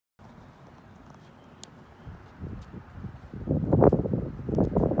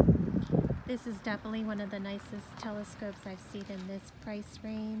This is definitely one of the nicest telescopes I've seen in this price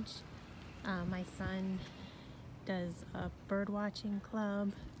range. My son does a bird watching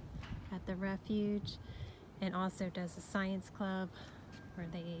club at the refuge and also does a science club where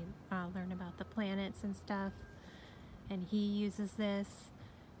they learn about the planets and stuff, and he uses this.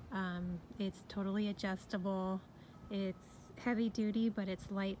 It's totally adjustable. It's heavy duty, but it's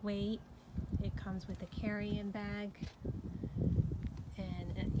lightweight. It comes with a carry-in bag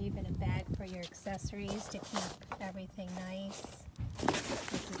and even a bag for your accessories to keep everything nice.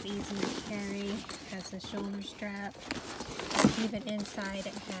 This is easy to carry, has a shoulder strap. Even inside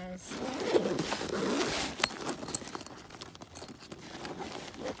it has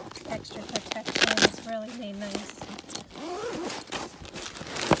extra protection. It's really made nice.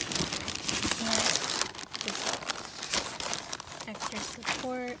 Extra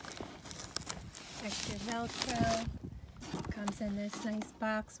support, extra Velcro. Comes in this nice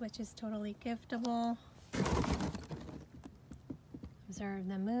box, which is totally giftable. Observe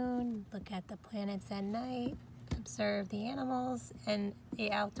the moon, look at the planets at night, observe the animals and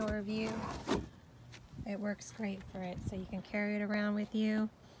the outdoor view. It works great for it, so you can carry it around with you.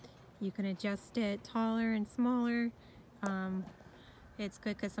 You can adjust it taller and smaller. It's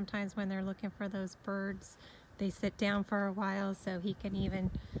good because sometimes when they're looking for those birds, they sit down for a while, so you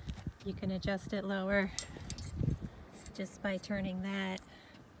can adjust it lower just by turning that,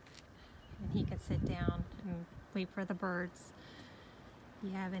 and he can sit down and wait for the birds.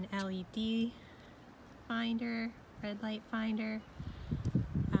 You have an LED finder, red light finder.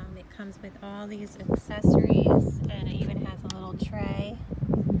 It comes with all these accessories, and it even has a little tray.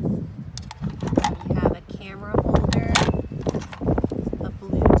 You have a camera holder, a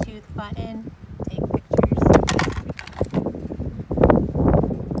Bluetooth button, take pictures,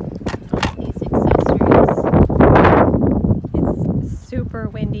 and all these accessories. It's super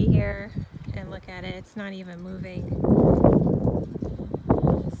windy here, and look at it, it's not even moving.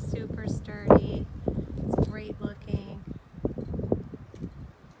 Super sturdy, it's great looking,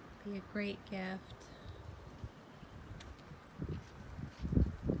 be a great gift.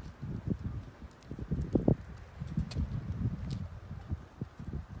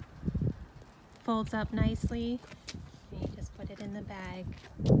 Folds up nicely, and you just put it in the bag.